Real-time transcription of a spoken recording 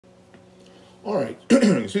All right,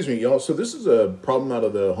 excuse me, y'all. So this is a problem out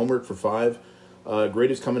of the homework for 5.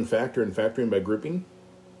 Greatest common factor in factoring by grouping.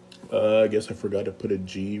 I guess I forgot to put a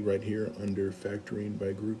G right here under factoring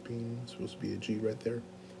by grouping. It's supposed to be a G right there,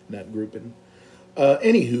 not grouping.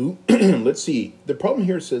 Anywho, let's see. The problem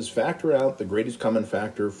here says factor out the greatest common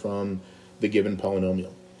factor from the given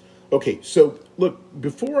polynomial. Okay, so look,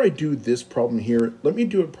 before I do this problem here, let me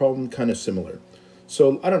do a problem kind of similar.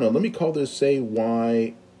 So, I don't know, let me call this, say,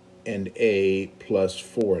 y and a plus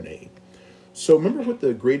 4 and a. So remember what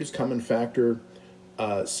the greatest common factor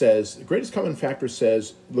says. The greatest common factor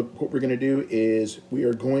says, look, what we're going to do is we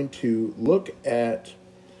are going to look at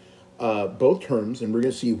both terms, and we're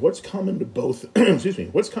going to see what's common to both, excuse me,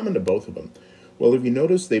 what's common to both of them. Well, if you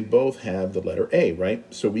notice, they both have the letter A, right?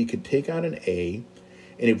 So we could take out an A,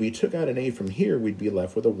 and if we took out an A from here, we'd be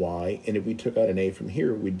left with a Y, and if we took out an A from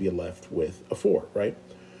here, we'd be left with a 4, right?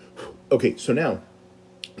 Okay, so now,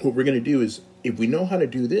 what we're going to do is, if we know how to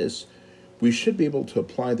do this, we should be able to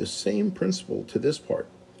apply the same principle to this part.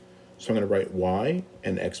 So I'm going to write y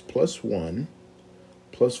and x plus 1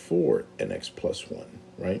 plus 4 and x plus 1,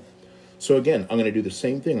 right? So again, I'm going to do the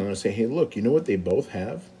same thing. I'm going to say, hey, look, you know what they both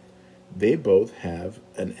have? They both have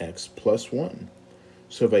an x plus 1.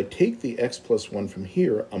 So if I take the x plus 1 from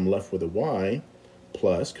here, I'm left with a y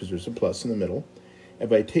plus, because there's a plus in the middle.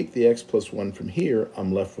 If I take the x plus 1 from here,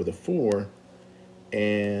 I'm left with a 4,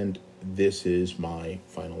 and this is my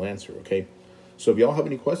final answer, okay? So if y'all have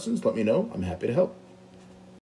any questions, let me know. I'm happy to help.